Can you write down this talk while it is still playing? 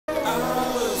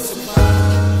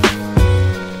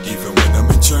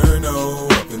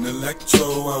electro,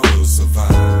 I will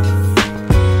survive.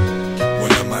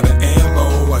 When I'm out of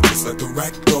ammo, I just let the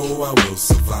rack go, I will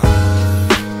survive.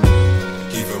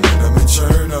 Even when I'm in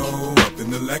Cherno, up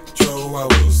in electro, I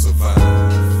will survive.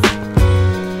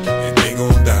 And they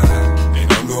gon' die,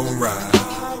 and I'm gon' ride.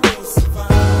 I will survive.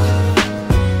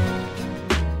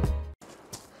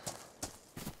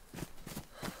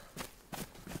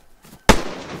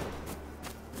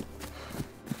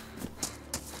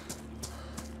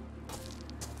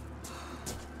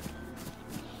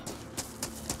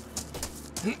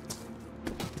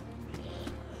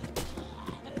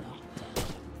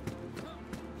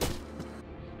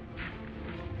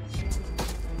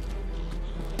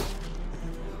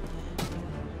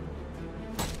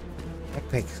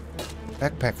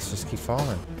 Backpacks just keep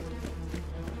falling.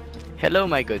 Hello,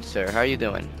 my good sir. How are you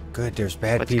doing? Good, there's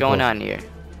bad What's people. What's going on here?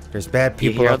 There's bad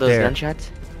people you hear all up those there. gunshots?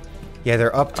 Yeah,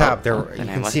 they're up top. You then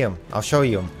can see them. I'll show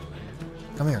you them.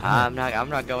 Come here. I'm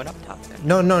not going up top then.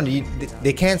 No,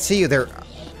 they can't see you. They're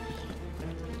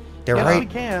Yeah, right. we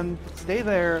can. Stay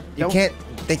there. You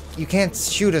can't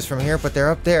shoot us from here, but they're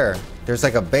up there. There's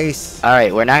like a base. All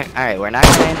right, we're not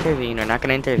gonna intervene. We're not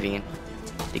gonna intervene.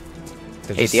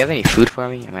 Hey, do you have any food for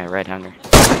me? Am I red hunger?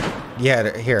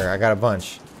 Yeah, here I got a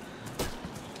bunch.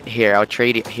 Here, I'll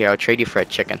trade you. Here, I'll trade you for a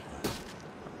chicken.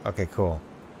 Okay, cool.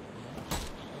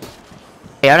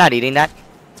 Hey, I'm not eating that.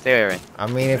 Stay away. I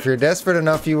mean, if you're desperate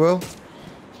enough, you will.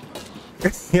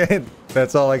 Yeah,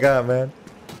 that's all I got, man.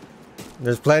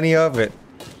 There's plenty of it.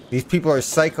 These people are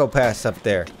psychopaths up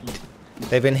there.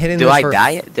 They've been hitting. Do I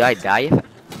die? Do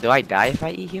I die if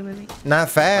I eat human meat? Not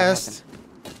fast.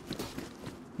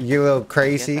 You little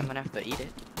crazy. Guess I'm gonna have to eat it.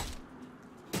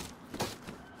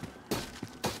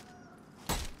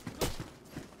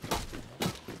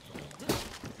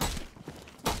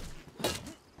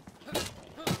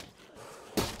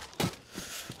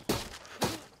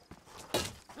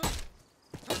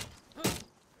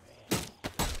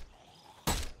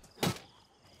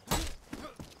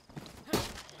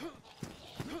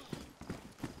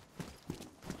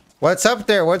 What's up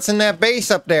there? What's in that base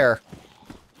up there?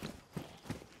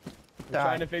 We're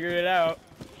trying to figure it out.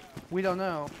 We don't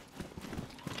know.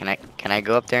 Can I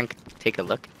go up there and take a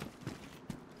look?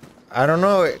 I don't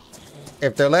know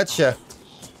if they let you.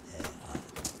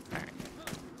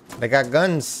 They got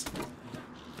guns.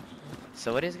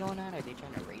 So what is going on? Are they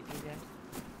trying to raid these guys?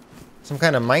 Some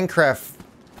kind of Minecraft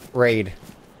raid.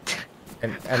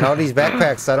 And all these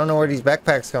backpacks. I don't know where these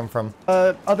backpacks come from.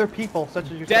 Other people, such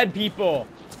as yourself. Dead people.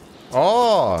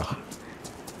 Oh.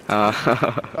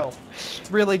 Oh,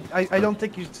 really? I don't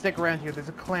think you should stick around here. There's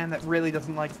a clan that really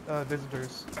doesn't like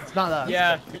visitors. It's not us.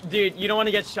 Yeah, dude, you don't want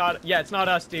to get shot. Yeah, it's not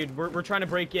us, dude. We're trying to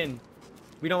break in.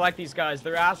 We don't like these guys.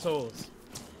 They're assholes.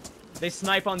 They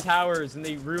snipe on towers and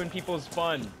they ruin people's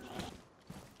fun.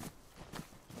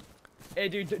 Hey,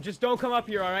 dude, just don't come up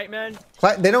here, all right, man?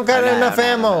 They don't got enough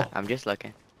ammo. I'm just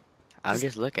looking. I'm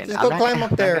just looking. Just go climb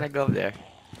up there. I'm not gonna go there.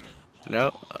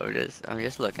 No, I'm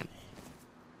just looking.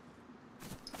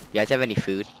 You guys have any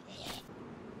food?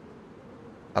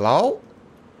 Hello?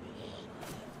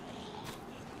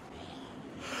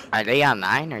 Are they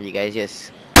online or are you guys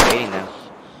just waiting now?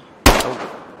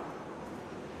 Oh.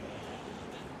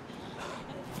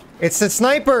 It's the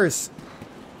snipers.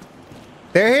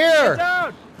 They're here. Get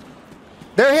down!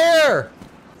 They're here.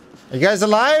 Are you guys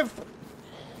alive?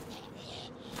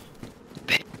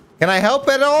 Can I help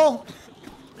at all?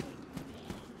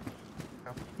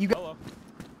 You got. Hello.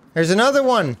 There's another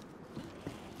one.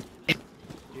 You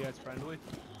guys friendly?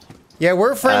 Yeah,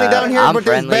 we're friendly down here, I'm but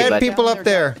there's friendly, bad but- people up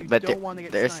there. But don't wanna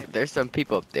get sniped. there's some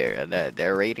people up there that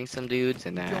they're raiding some dudes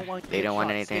and Don't wanna they get don't want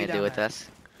shot. anything Stay to do down with there. us.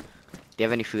 Do you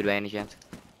have any food by any chance?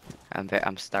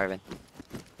 I'm starving.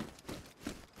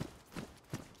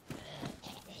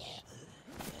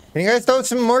 Can you guys throw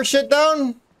some more shit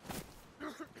down?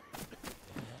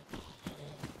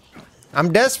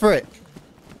 I'm desperate.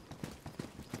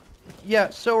 Yeah,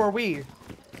 so are we.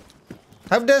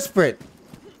 I'm desperate.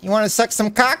 You want to suck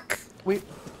some cock?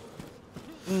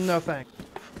 No thanks.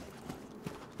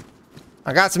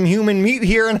 I got some human meat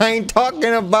here, and I ain't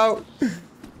talking about.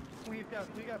 We got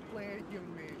plenty of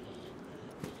human meat.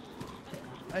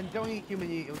 And don't eat human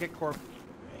meat, you'll get corpse.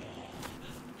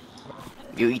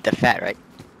 You eat the fat, right?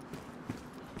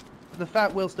 The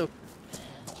fat will still.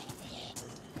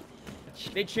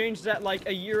 They changed that like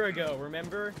a year ago,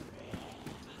 remember?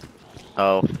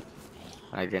 Oh,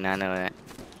 I did not know that.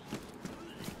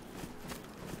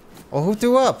 Oh, who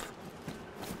threw up?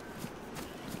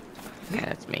 Yeah,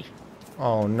 that's me.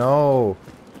 Oh no.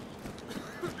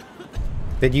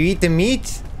 Did you eat the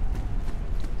meat?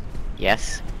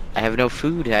 Yes. I have no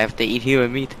food. I have to eat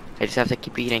human meat. I just have to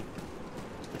keep eating.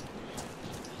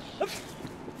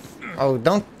 Oh,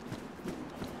 don't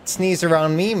sneeze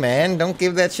around me, man. Don't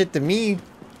give that shit to me.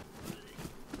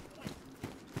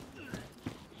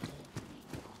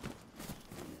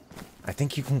 I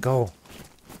think you can go.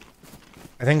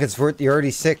 I think it's worth. You're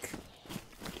already sick.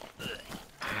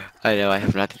 I know, I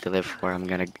have nothing to live for. I'm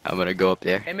gonna go up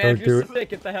there. Hey man, if Don't you're do sick,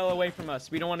 get the hell away from us.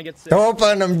 We don't want to get sick. Don't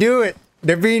let them do it.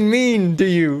 They're being mean to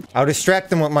you. I'll distract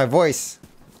them with my voice.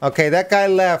 Okay, that guy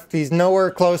left. He's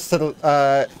nowhere close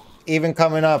to even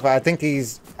coming up. I think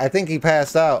he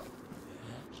passed out.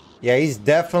 Yeah, he's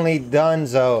definitely done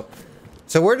so.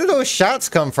 So where do those shots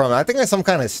come from? I think it's some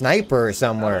kind of sniper or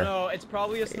somewhere. I don't know. It's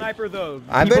probably a sniper though.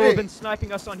 I People bet have it- been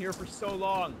sniping us on here for so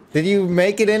long. Did you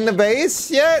make it in the base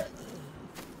yet?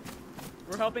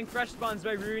 We're helping fresh spawns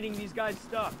by ruining these guys'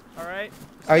 stuff. All right.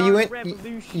 Are you Start a in?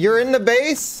 revolution. You're in the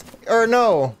base or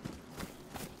no?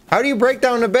 How do you break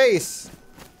down the base?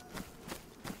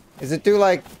 Is it through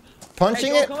like punching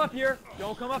Hey, don't it? come up here.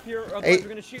 Don't come up here. Or else Hey, we're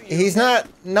gonna shoot you. he's not.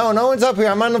 No, no one's up here.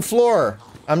 I'm on the floor.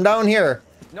 I'm down here.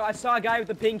 No, I saw a guy with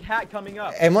a pink hat coming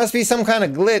up. It must be some kind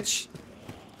of glitch.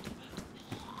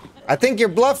 I think you're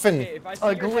bluffing. Hey, if I see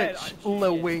A your head, glitch, I'm low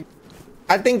shooting it. wing.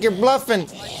 I think you're bluffing.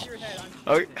 If I see your head, I'm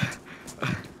Oh. shooting it.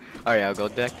 Alright, I'll go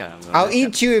back down. I'll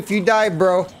eat you if you die,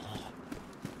 bro.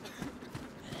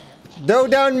 Throw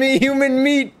down me human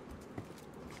meat.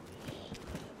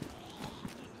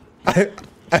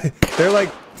 They're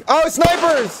like, oh,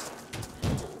 snipers!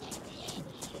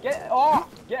 Get off!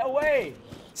 Get away!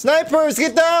 Snipers,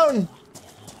 get down!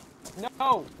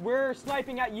 No, we're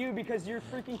sniping at you because you're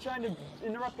freaking trying to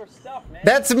interrupt our stuff, man.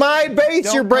 That's my base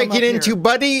Don't you're come breaking up into, here.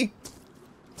 buddy.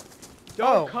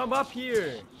 Don't Oh. come up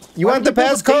here. You Why want the would you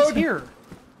build a base passcode here?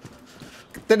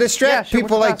 to distract Yeah, sure,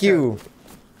 people what's like the you?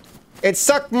 It's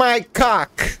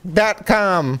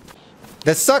suckmycock.com.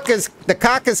 The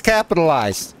cock is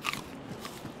capitalized.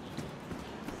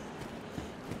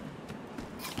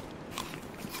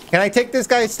 Can I take this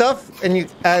guy's stuff and you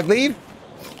leave?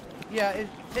 Yeah,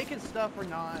 take his stuff or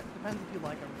not. Depends if you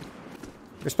like him.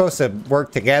 We're supposed to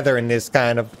work together in this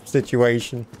kind of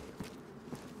situation.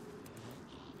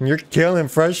 You're killing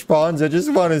fresh spawns. I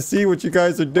just want to see what you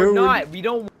guys are We're doing. not. We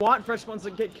don't want fresh spawns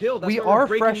to get killed. That's We why we're are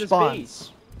breaking fresh this spawns. base.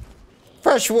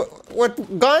 Fresh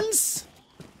what guns?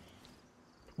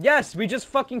 Yes, we just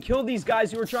fucking killed these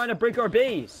guys who were trying to break our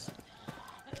base.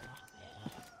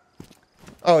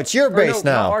 Oh, it's your Or base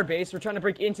no, now. not our base. We're trying to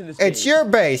break into this base. It's your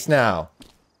base now.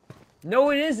 No,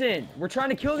 it isn't. We're trying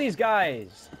to kill these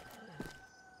guys.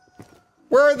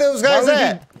 Where are those guys would you-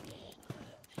 at?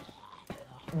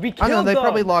 We I killed know, they them.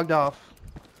 probably logged off.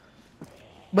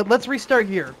 But let's restart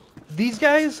here. These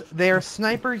guys, they are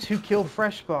snipers who killed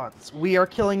fresh spawns. We are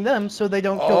killing them so they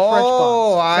don't kill fresh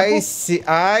Oh, spawns.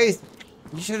 I see.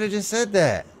 You should have just said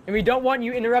that. And we don't want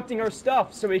you interrupting our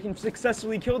stuff so we can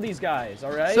successfully kill these guys,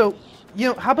 alright? So, you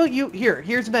know, how about you,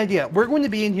 here's an idea. We're going to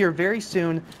be in here very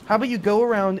soon. How about you go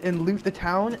around and loot the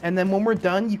town, and then when we're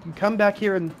done, you can come back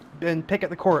here and pick at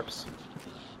the corpse.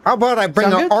 How about I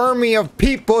bring Sound an good? army of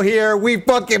people here? We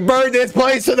fucking burn this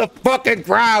place to the fucking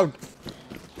ground.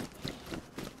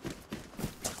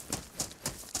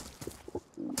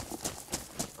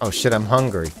 Oh shit, I'm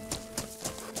hungry.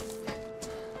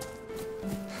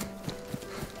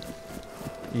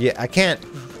 Yeah, I can't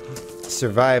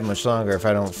survive much longer if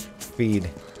I don't feed.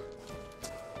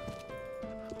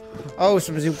 Oh,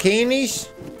 some zucchinis?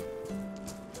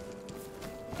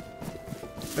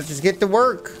 Let's just get to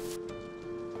work.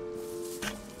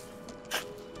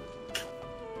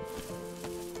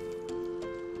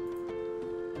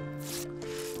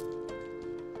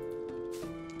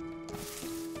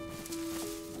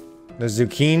 The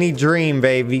zucchini dream,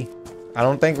 baby. I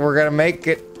don't think we're gonna make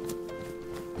it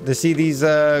to see these,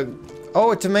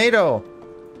 oh, a tomato.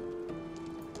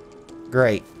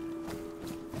 Great.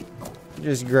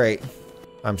 Just great.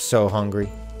 I'm so hungry.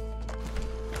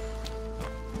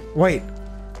 Wait.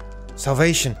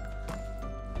 Salvation.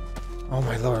 Oh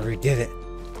my lord, we did it.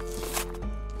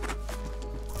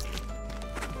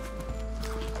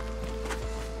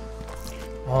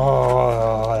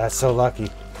 Oh, that's so lucky.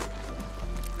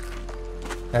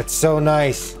 That's so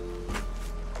nice.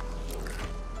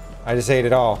 I just ate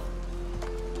it all.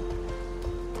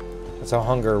 That's how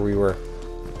hungry we were.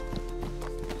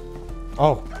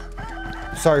 Oh.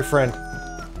 Sorry, friend.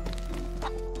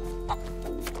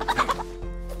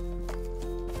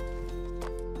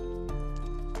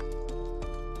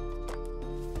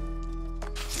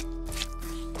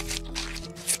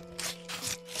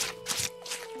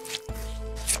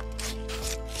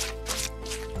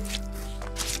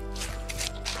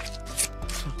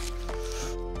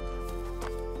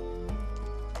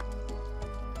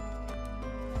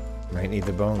 Might need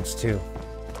the bones too.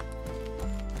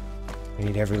 We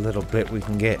need every little bit we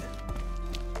can get.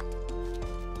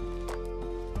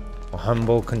 A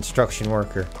humble construction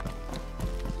worker.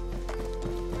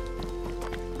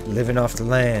 Living off the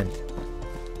land.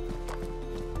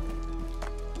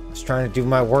 I was trying to do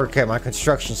my work at my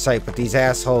construction site, but these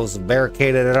assholes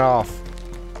barricaded it off.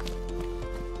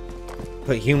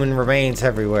 Put human remains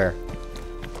everywhere.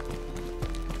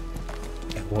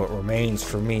 And what remains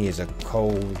for me is a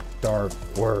cold, dark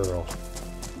world.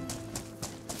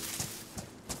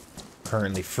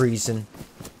 Currently freezing.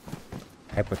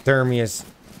 Hypothermia's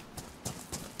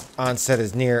onset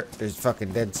is near. There's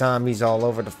fucking dead zombies all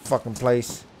over the fucking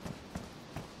place.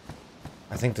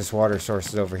 I think this water source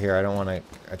is over here. I don't want to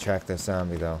attract this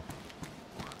zombie though.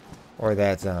 Or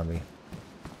that zombie.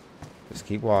 Just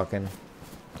keep walking.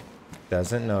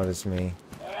 Doesn't notice me.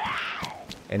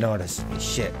 It noticed me.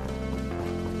 Shit.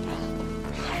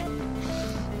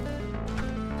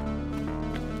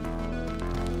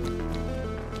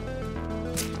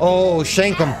 Oh,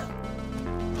 shank him.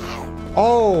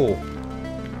 Oh.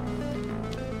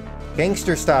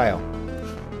 Gangster style.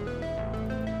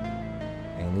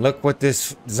 And look what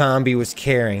this zombie was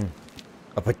carrying.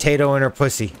 A potato in her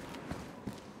pussy.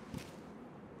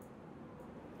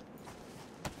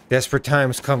 Desperate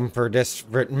times come for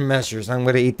desperate measures. I'm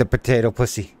gonna eat the potato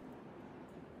pussy.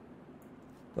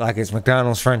 Like it's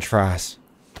McDonald's French fries.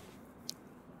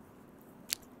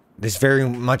 This very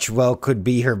much well could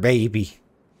be her baby.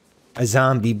 A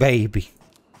zombie baby.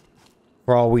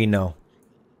 For all we know.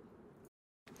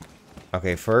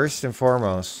 Okay, first and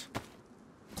foremost,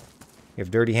 you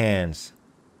have dirty hands.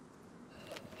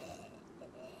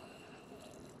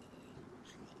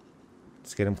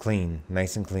 Let's get them clean.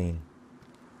 Nice and clean.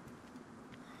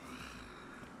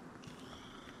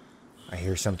 I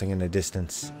hear something in the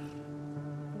distance.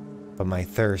 But my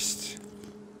thirst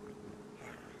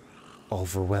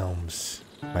overwhelms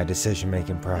my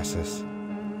decision-making process.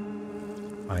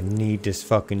 I need this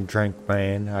fucking drink,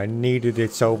 man. I needed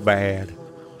it so bad.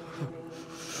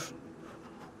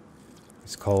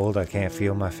 It's cold. I can't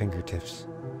feel my fingertips.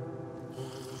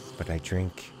 But I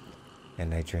drink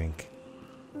and I drink.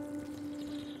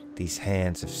 These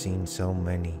hands have seen so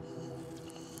many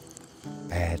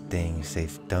bad things.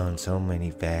 They've done so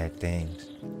many bad things.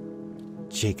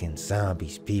 Chickens,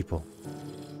 zombies, people,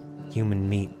 human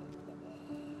meat.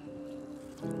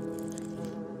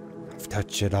 I've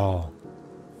touched it all.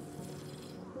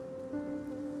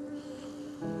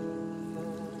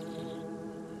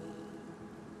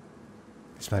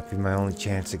 This might be my only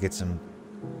chance to get some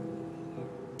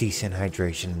decent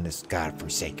hydration in this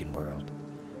godforsaken world.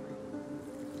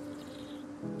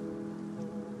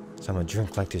 So I'm gonna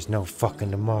drink like there's no fucking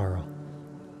tomorrow.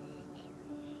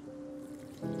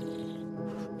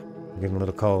 I'm getting a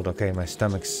little cold. Okay, my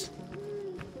stomach's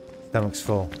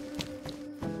full.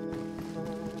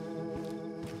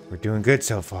 We're doing good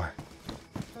so far.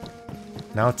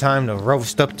 Now time to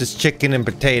roast up this chicken and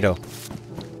potato.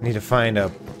 Need to find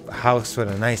a house with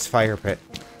a nice fire pit.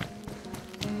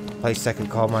 Place I could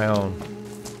call my own.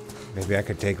 Maybe I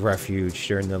could take refuge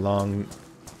during the long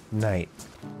night.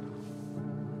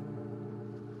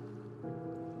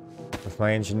 With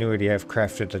my ingenuity, I've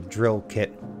crafted a drill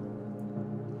kit.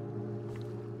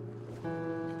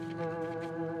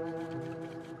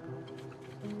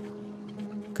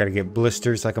 Gotta get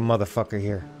blisters like a motherfucker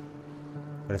here.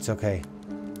 But it's okay.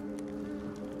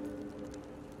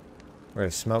 We're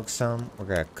gonna smoke some. We're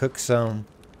gonna cook some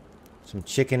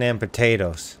chicken and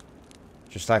potatoes.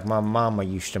 Just like my mama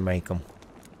used to make them.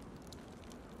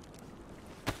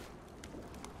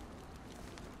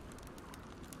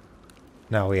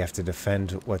 Now we have to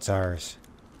defend what's ours.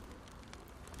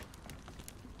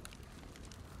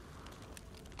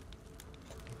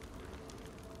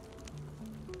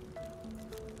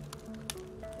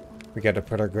 We got to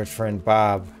put our good friend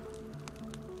Bob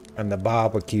on the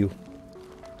barbecue.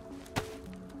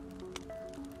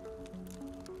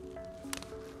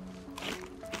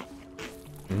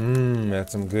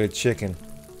 That's some good chicken.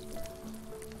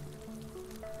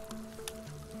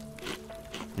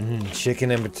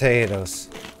 Chicken and potatoes.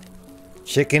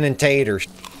 Chicken and taters.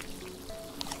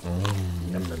 Nom,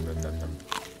 nom, nom, nom, nom.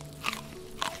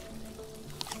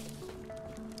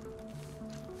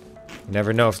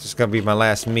 Never know if this is gonna be my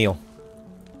last meal.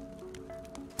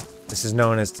 This is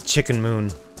known as the chicken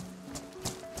moon.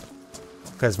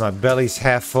 Because my belly's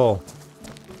half full.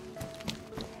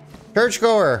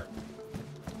 Churchgoer!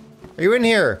 Are you in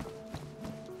here?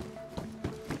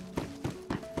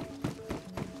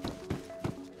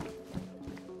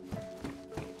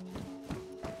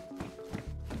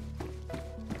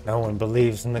 No one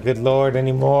believes in the good Lord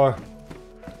anymore.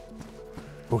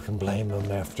 Who can blame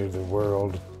them after the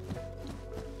world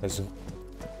has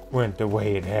went the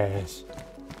way it has.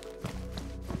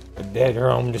 The dead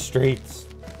roam the streets.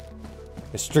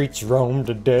 The streets roam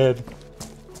the dead.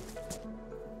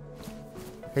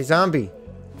 Hey, zombie.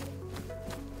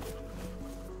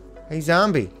 Hey,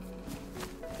 zombie.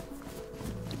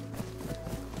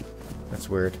 That's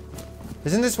weird.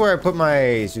 Isn't this where I put my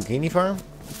zucchini farm?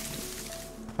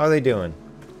 How are they doing?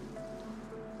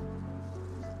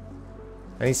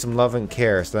 I need some love and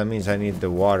care, so that means I need to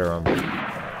water them.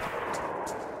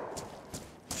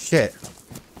 Shit.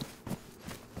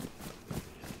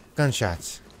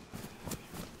 Gunshots.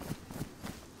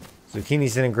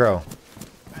 Zucchinis didn't grow.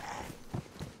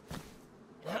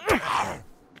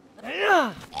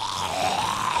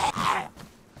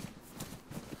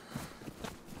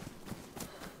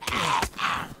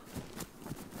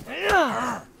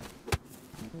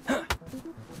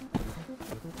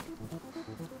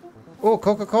 Oh,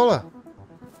 Coca-Cola.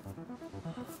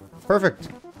 Perfect.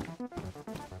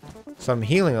 So I'm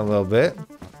healing a little bit.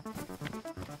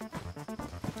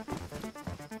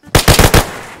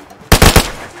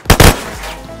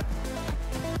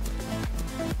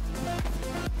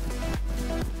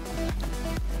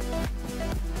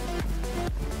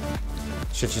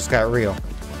 Shit just got real.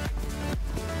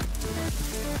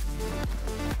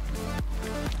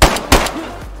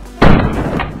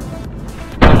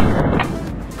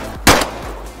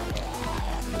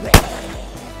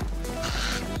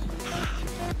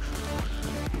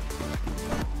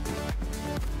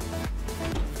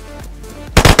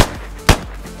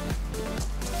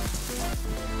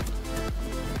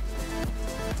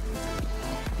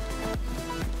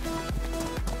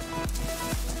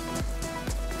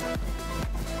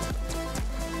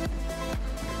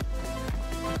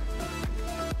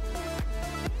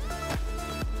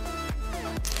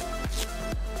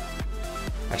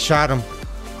 I shot him.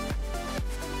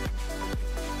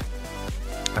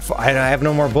 I have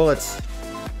no more bullets.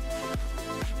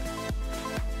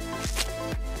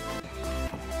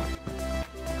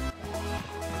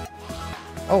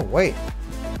 Oh, wait.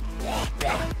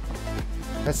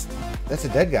 That's a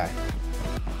dead guy.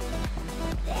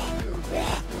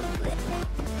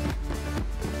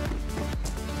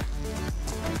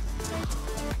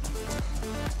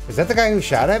 Is that the guy who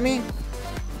shot at me?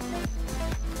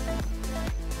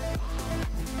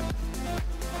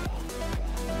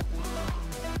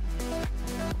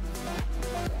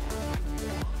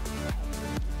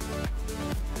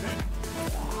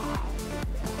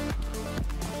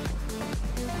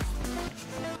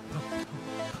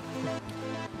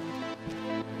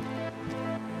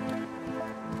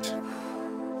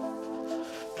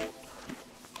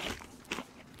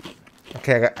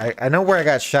 Okay, I know where I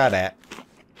got shot at.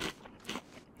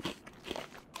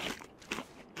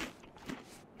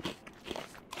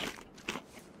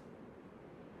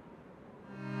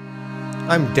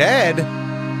 I'm dead?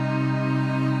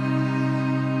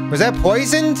 Was that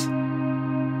poisoned?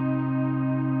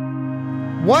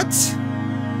 What?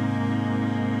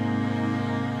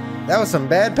 That was some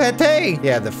bad pate.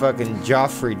 Yeah, the fucking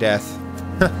Joffrey death.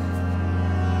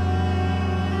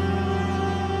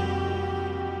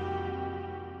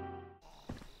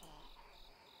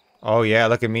 Oh yeah,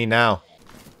 look at me now.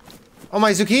 Oh,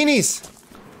 my zucchinis!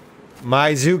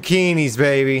 My zucchinis,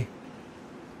 baby.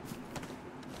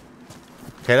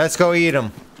 Okay, let's go eat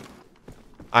them.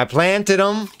 I planted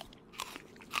them.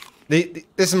 This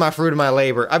is my fruit of my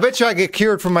labor. I bet you I get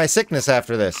cured from my sickness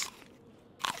after this.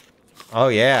 Oh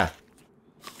yeah.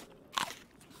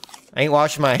 I ain't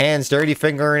washing my hands, dirty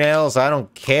fingernails, I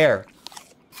don't care.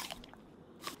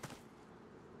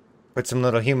 Put some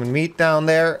little human meat down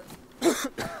there.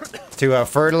 To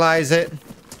fertilize it.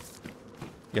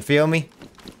 You feel me?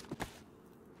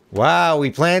 Wow, we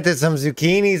planted some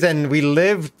zucchinis and we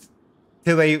lived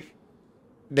till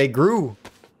they grew.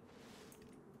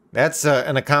 That's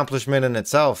an accomplishment in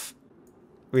itself.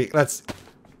 Ain't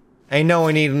no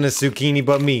one eating this zucchini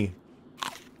but me.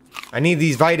 I need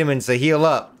these vitamins to heal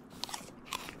up.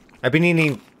 I've been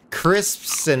eating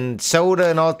crisps and soda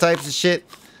and all types of shit.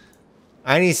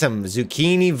 I need some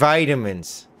zucchini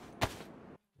vitamins.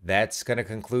 That's going to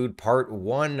conclude part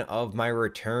 1 of my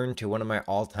return to one of my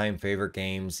all-time favorite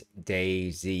games,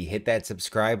 DayZ. Hit that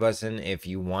subscribe button if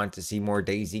you want to see more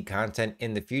DayZ content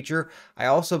in the future. I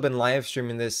also been live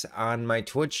streaming this on my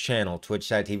Twitch channel,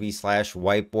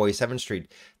 twitch.tv/whiteboy7street.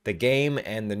 The game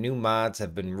and the new mods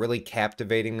have been really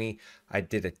captivating me. I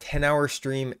did a 10-hour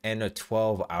stream and a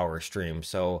 12-hour stream,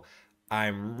 so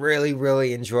I'm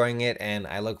really enjoying it, and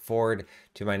I look forward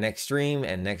to my next stream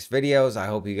and next videos. I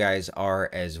hope you guys are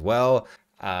as well.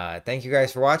 Thank you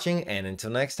guys for watching, and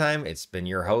until next time, it's been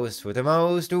your host with the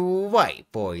most, White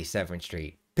Boy 7th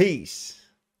Street. Peace.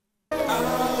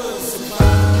 I will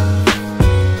survive.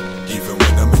 Even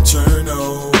when I'm in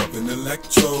Cherno, up in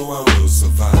Electro, I will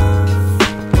survive.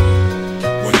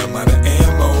 When I'm out of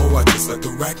ammo, I just let the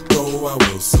rack go, I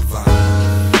will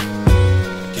survive.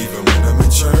 Even when I'm in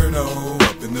Cherno,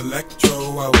 up in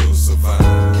Electro, I will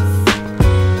survive.